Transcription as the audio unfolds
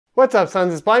What's up,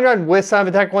 sons? It's Blind Rod with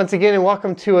Simon Tech once again, and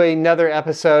welcome to another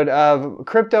episode of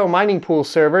Crypto Mining Pool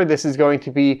Server. This is going to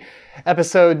be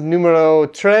episode numero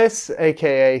 3,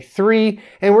 aka 3,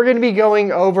 and we're going to be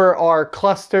going over our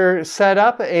cluster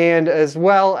setup and as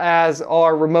well as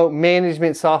our remote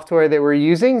management software that we're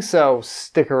using, so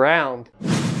stick around.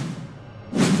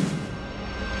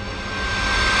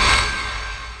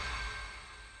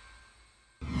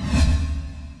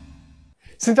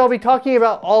 Since I'll be talking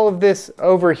about all of this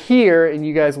over here and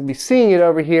you guys will be seeing it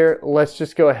over here, let's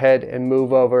just go ahead and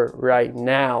move over right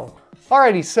now.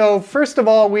 Alrighty, so first of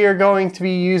all, we are going to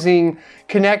be using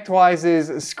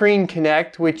ConnectWise's Screen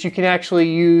Connect, which you can actually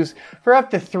use for up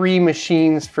to 3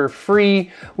 machines for free.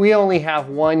 We only have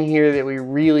one here that we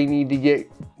really need to get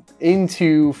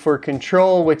into for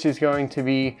control, which is going to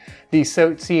be the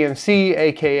SOAT CMC,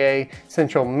 aka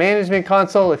Central Management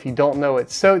Console. If you don't know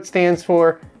what SOAT stands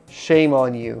for, shame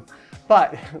on you.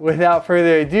 But without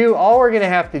further ado, all we're gonna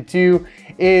have to do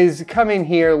is come in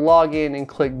here, log in and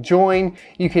click join.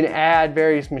 You can add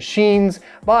various machines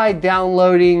by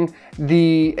downloading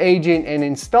the agent and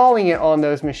installing it on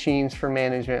those machines for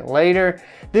management later.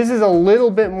 This is a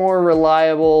little bit more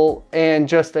reliable and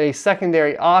just a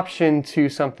secondary option to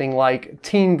something like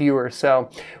TeamViewer. So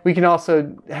we can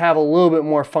also have a little bit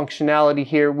more functionality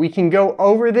here. We can go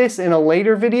over this in a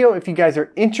later video if you guys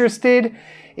are interested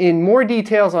in more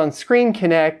details on Screen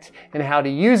Connect and how to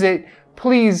use it.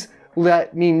 Please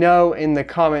let me know in the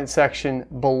comment section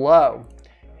below.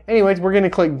 Anyways, we're going to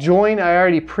click join. I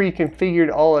already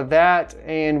pre-configured all of that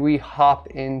and we hop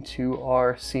into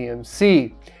our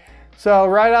CMC. So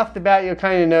right off the bat, you'll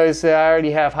kind of notice that I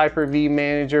already have Hyper-V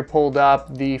Manager pulled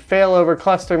up, the Failover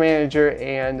Cluster Manager,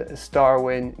 and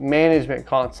Starwin Management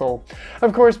Console.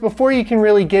 Of course, before you can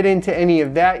really get into any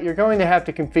of that, you're going to have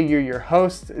to configure your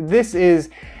host. This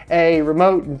is a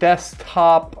remote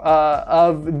desktop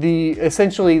of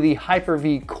essentially the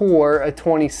Hyper-V Core, a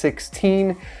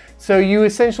 2016. So you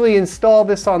essentially install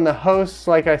this on the host.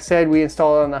 Like I said, we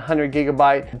install it on the 100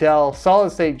 gigabyte Dell solid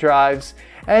state drives,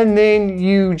 and then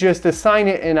you just assign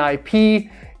it an IP.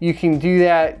 You can do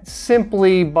that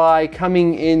simply by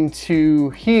coming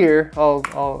into here.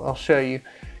 I'll show you.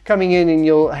 Coming in and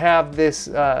you'll have this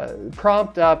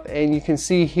prompt up and you can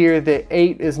see here that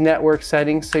 8 is network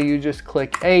settings. So you just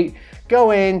click 8,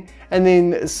 go in and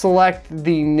then select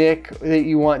the NIC that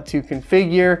you want to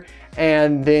configure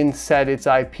and then set its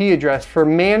IP address. For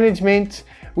management,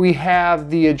 we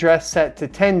have the address set to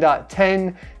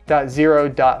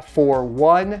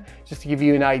 10.10.0.41. Just to give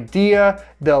you an idea,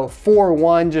 the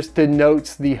 41 just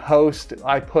denotes the host.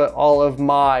 I put all of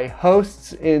my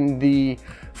hosts in the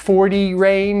 40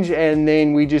 range and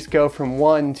then we just go from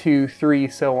 1, 2, 3,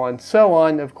 so on, so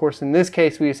on. Of course, in this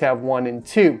case, we just have 1 and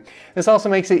 2. This also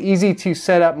makes it easy to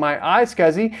set up my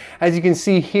iSCSI. As you can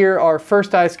see here, our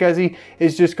first iSCSI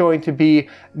is just going to be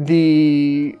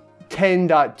the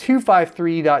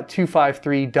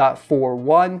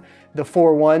 10.253.253.41. The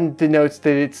 41 denotes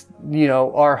that it's,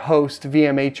 our host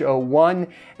VMH01,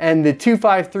 and the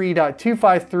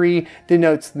 253.253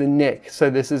 denotes the NIC. So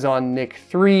this is on NIC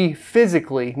 3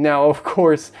 physically. Now, of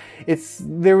course,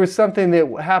 there was something that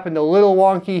happened a little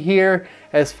wonky here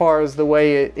as far as the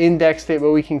way it indexed it,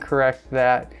 but we can correct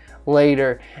that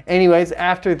later. Anyways,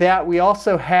 after that, we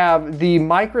also have the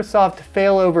Microsoft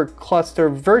Failover Cluster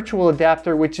Virtual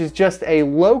Adapter, which is just a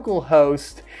local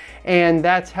host, and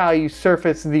that's how you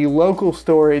surface the local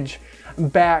storage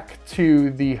back to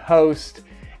the host.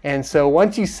 And so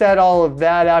once you set all of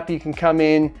that up, you can come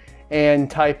in and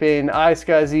type in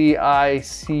iSCSI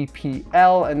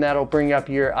ICPL, and that'll bring up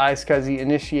your iSCSI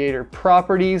initiator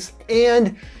properties.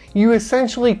 And you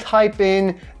essentially type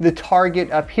in the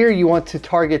target up here. You want to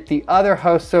target the other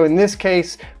host. So in this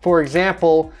case, for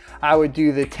example, I would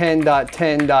do the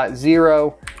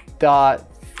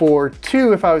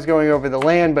 10.10.0.42 if I was going over the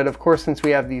LAN, but of course, since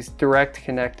we have these direct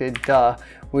connected,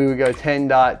 we would go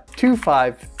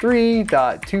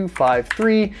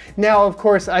 10.253.253. Now, of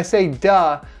course, I say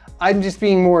duh, I'm just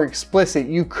being more explicit.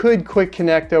 You could quick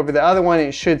connect over the other one.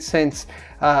 It should sense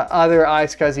other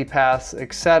iSCSI paths,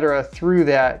 etc. through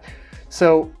that.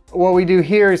 So what we do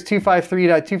here is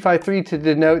 253.253 to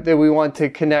denote that we want to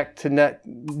connect to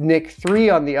NIC 3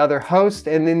 on the other host,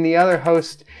 and then the other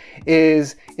host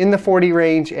is in the 40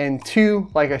 range and 2,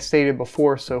 like I stated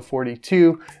before, so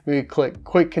 42. We click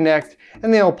quick connect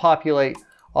and then it'll populate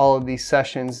all of these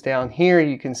sessions down here.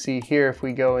 You can see here if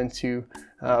we go into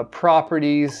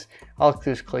properties, I'll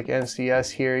just click MCS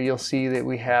here, you'll see that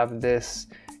we have this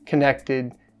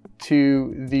connected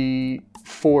to the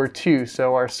 4.2.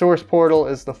 So our source portal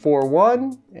is the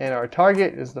 4.1 and our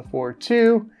target is the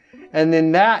 4.2. And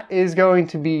then that is going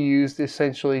to be used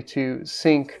essentially to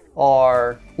sync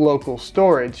our local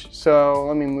storage. So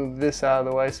let me move this out of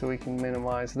the way so we can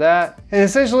minimize that. And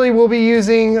essentially we'll be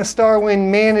using a Starwind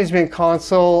management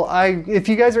console. If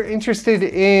you guys are interested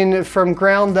in from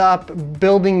ground up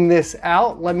building this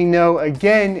out, let me know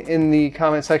again in the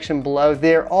comment section below.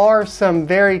 There are some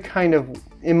very kind of,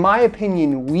 in my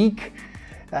opinion, weak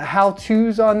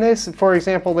how-tos on this. For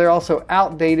example, they're also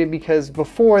outdated because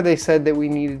before they said that we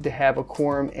needed to have a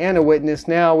quorum and a witness.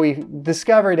 Now we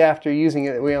discovered after using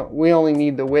it that we only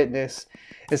need the witness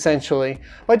essentially.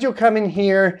 But you'll come in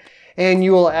here and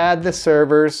you will add the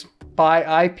servers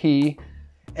by IP,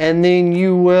 and then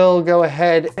you will go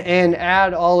ahead and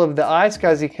add all of the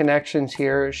iSCSI connections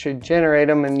here. It should generate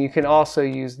them, and you can also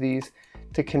use these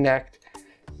to connect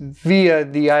via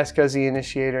the iSCSI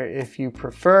initiator if you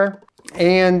prefer.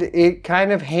 And it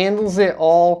kind of handles it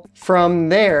all from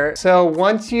there. So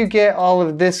once you get all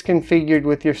of this configured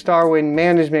with your Starwind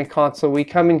management console, we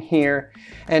come in here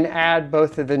and add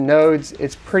both of the nodes.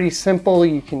 It's pretty simple.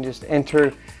 You can just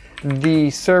enter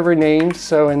the server names.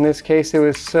 So in this case, it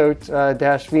was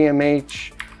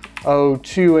SOT-VMH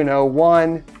 02 and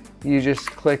 01. You just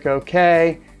click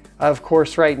OK. Of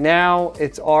course, right now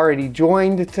it's already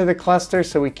joined to the cluster,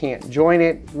 so we can't join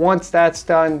it. Once that's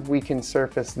done, we can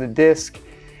surface the disk,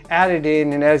 add it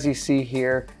in, and as you see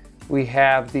here, we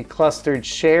have the clustered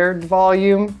shared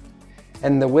volume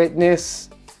and the witness,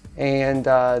 and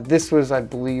this was, I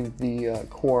believe, the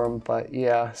quorum, but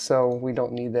yeah, so we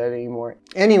don't need that anymore.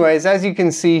 Anyways, as you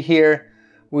can see here,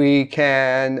 we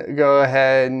can go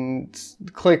ahead and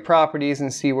click properties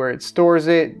and see where it stores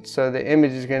it. So the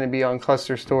image is going to be on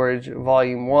cluster storage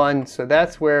volume 1. So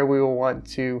that's where we will want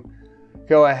to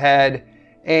go ahead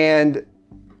and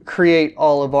create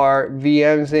all of our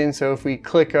VMs in. So if we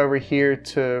click over here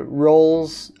to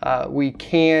roles, we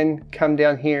can come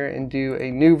down here and do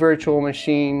a new virtual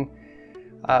machine.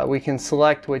 We can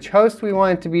select which host we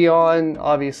want it to be on.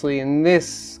 Obviously in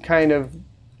this kind of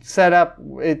setup,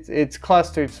 it's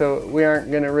clustered, so we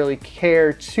aren't going to really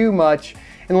care too much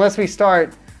unless we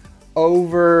start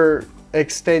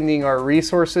overextending our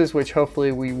resources, which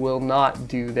hopefully we will not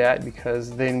do that because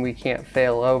then we can't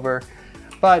fail over.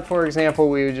 But for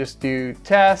example, we would just do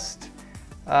test,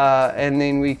 and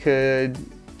then we could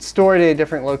store it at a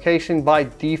different location. By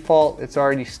default, it's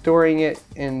already storing it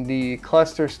in the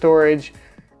cluster storage.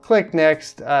 Click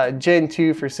next. Gen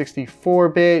 2 for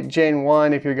 64-bit, Gen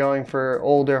 1 if you're going for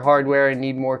older hardware and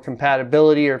need more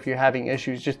compatibility, or if you're having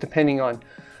issues, just depending on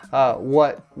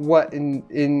what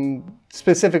in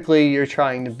specifically you're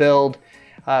trying to build.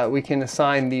 We can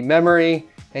assign the memory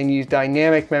and use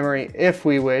dynamic memory if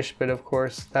we wish, but of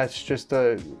course that's just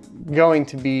going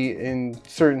to be in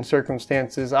certain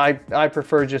circumstances. I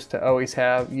prefer just to always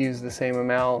use the same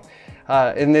amount.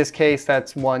 In this case,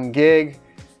 that's 1 gig.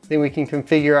 Then we can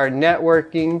configure our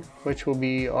networking, which will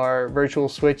be our virtual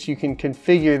switch. You can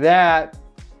configure that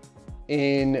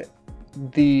in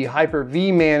the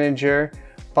Hyper-V manager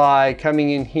by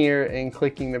coming in here and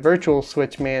clicking the virtual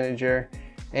switch manager,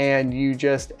 and you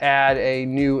just add a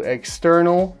new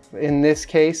external. In this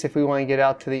case, if we want to get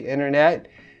out to the internet,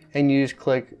 and you just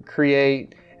click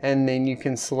create, and then you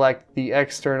can select the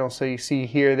external. So you see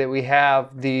here that we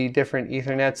have the different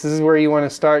Ethernets. This is where you want to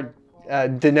start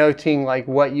denoting like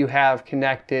what you have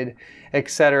connected,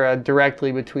 etc.,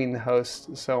 directly between the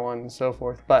hosts, so on and so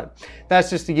forth. But that's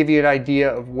just to give you an idea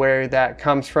of where that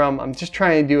comes from. I'm just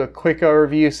trying to do a quick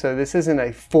overview, so this isn't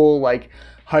a full like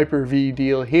Hyper-V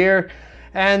deal here.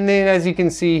 And then as you can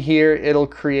see here, it'll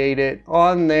create it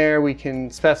on there. We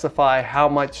can specify how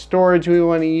much storage we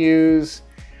want to use.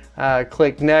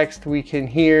 Click next. We can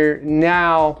here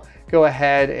now go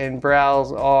ahead and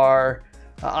browse our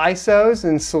ISOs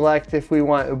and select if we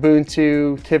want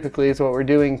Ubuntu. Typically is what we're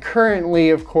doing currently,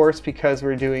 of course, because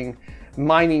we're doing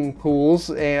mining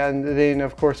pools. And then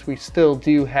of course we still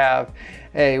do have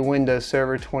a Windows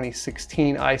Server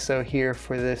 2016 ISO here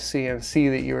for this CMC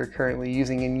that you are currently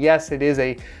using. And yes, it is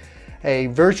a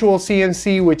virtual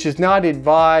CMC, which is not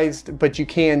advised, but you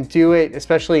can do it,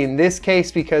 especially in this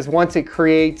case, because once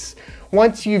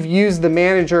you've used the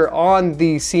manager on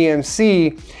the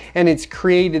CMC and it's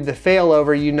created the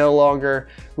failover, you no longer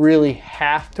really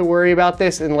have to worry about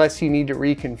this unless you need to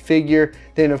reconfigure.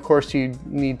 Then of course you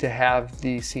need to have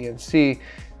the CMC.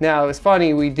 Now it's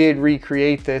funny, we did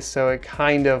recreate this, so it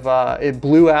kind of, it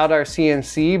blew out our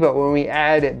CMC, but when we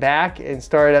added it back and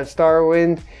started up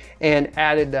Starwind and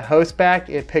added the host back,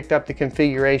 it picked up the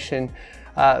configuration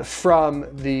from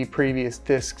the previous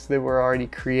disks that were already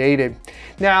created.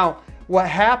 Now, what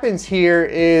happens here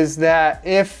is that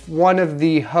if one of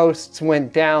the hosts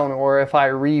went down, or if I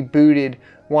rebooted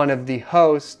one of the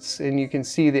hosts, and you can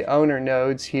see the owner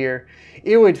nodes here,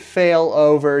 it would fail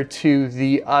over to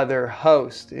the other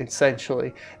host,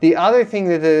 essentially. The other thing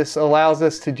that this allows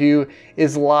us to do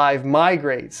is live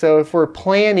migrate. So if we're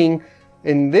planning,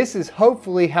 and this is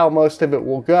hopefully how most of it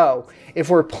will go, if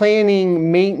we're planning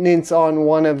maintenance on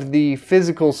one of the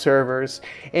physical servers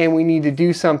and we need to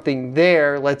do something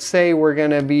there, let's say we're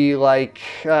gonna be like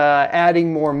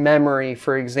adding more memory,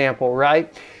 for example,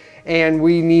 right? And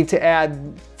we need to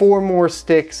add 4 more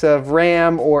sticks of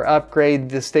RAM or upgrade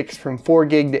the sticks from 4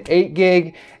 gig to 8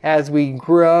 gig. As we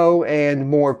grow and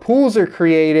more pools are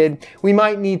created, we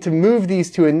might need to move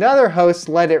these to another host,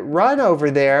 let it run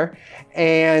over there,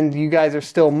 and you guys are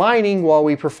still mining while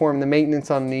we perform the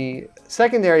maintenance on the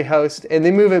secondary host, and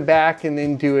then move it back and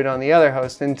then do it on the other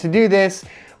host. And to do this,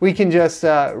 we can just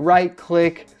right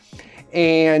click,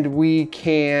 and we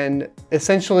can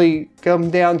essentially come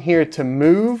down here to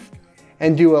move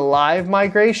and do a live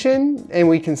migration, and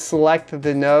we can select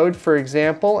the node, for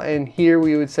example, and here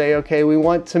we would say, okay, we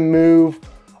want to move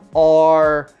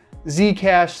our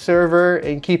Zcash server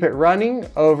and keep it running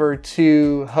over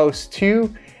to host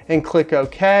 2 and click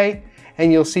OK,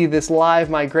 and you'll see this live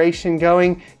migration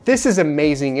going. This is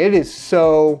amazing. It is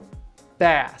so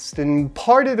fast, and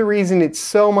part of the reason it's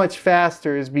so much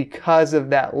faster is because of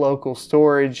that local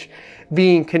storage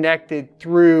being connected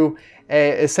through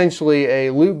essentially a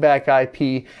loopback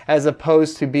IP as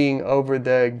opposed to being over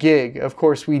the gig. Of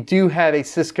course, we do have a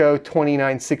Cisco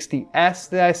 2960S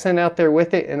that I sent out there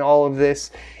with it, and all of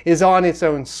this is on its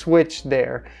own switch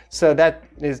there. So that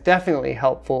is definitely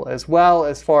helpful as well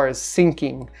as far as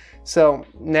syncing. So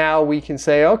now we can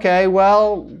say, okay,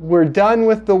 well, we're done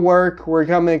with the work. We're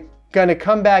gonna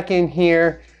come back in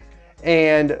here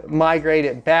and migrate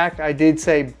it back. I did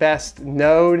say best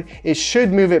node. It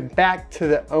should move it back to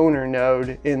the owner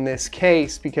node in this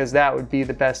case, because that would be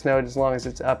the best node as long as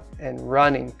it's up and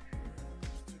running.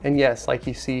 And yes, like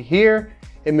you see here,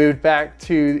 it moved back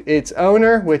to its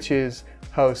owner, which is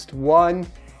host 1,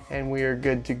 and we are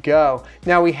good to go.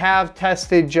 Now we have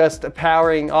tested just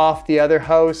powering off the other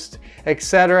host,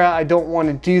 etc. I don't want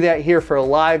to do that here for a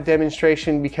live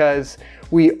demonstration because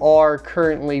we are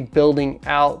currently building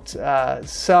out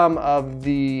some of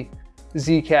the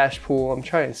Zcash pool. I'm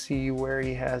trying to see where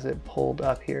he has it pulled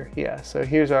up here. Yeah, so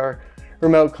here's our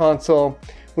remote console.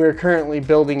 We're currently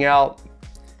building out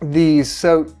the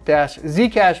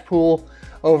SOAT-Zcash pool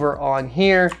over on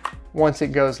here. Once it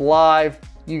goes live,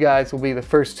 you guys will be the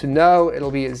first to know. It'll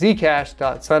be at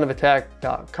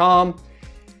zcash.sonofattack.com.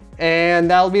 And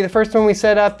that'll be the first one we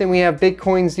set up. Then we have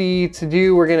BitcoinZ to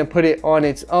do. We're gonna put it on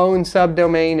its own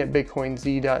subdomain at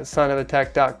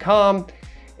bitcoinz.sonofattack.com.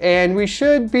 And we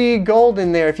should be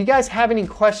golden there. If you guys have any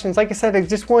questions, like I said, I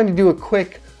just wanted to do a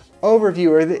quick overview,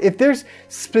 or if there's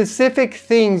specific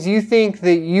things you think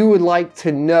that you would like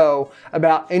to know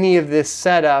about any of this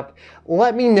setup,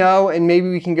 let me know, and maybe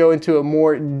we can go into a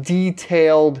more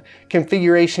detailed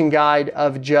configuration guide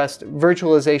of just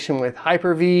virtualization with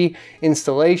Hyper-V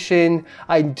installation.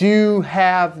 I do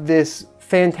have this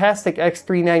fantastic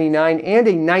X399 and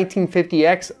a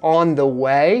 1950X on the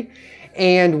way.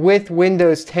 And with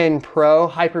Windows 10 Pro,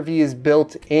 Hyper-V is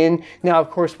built in. Now, of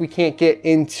course, we can't get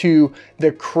into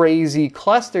the crazy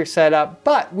cluster setup,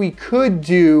 but we could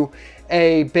do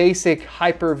a basic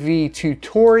Hyper-V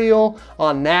tutorial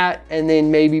on that, and then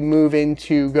maybe move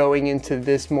into going into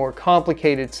this more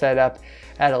complicated setup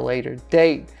at a later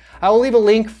date. I will leave a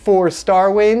link for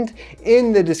Starwind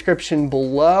in the description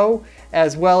below,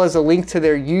 as well as a link to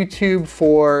their YouTube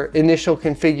for initial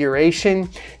configuration.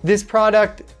 This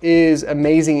product is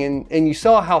amazing, and you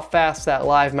saw how fast that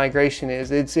live migration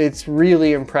is. It's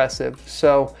really impressive.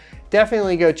 So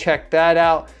definitely go check that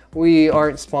out. We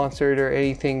aren't sponsored or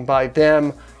anything by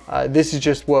them. This is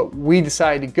just what we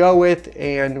decided to go with,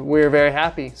 and we're very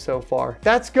happy so far.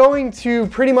 That's going to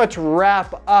pretty much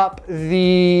wrap up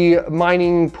the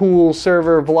mining pool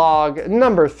server vlog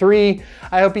number 3.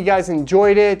 I hope you guys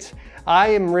enjoyed it. I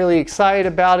am really excited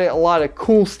about it. A lot of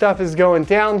cool stuff is going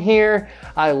down here.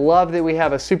 I love that we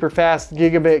have a super fast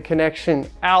gigabit connection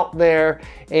out there,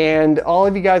 and all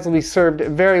of you guys will be served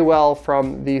very well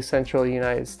from the central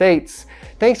United States.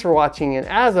 Thanks for watching, and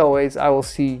as always, I will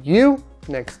see you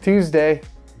next Tuesday.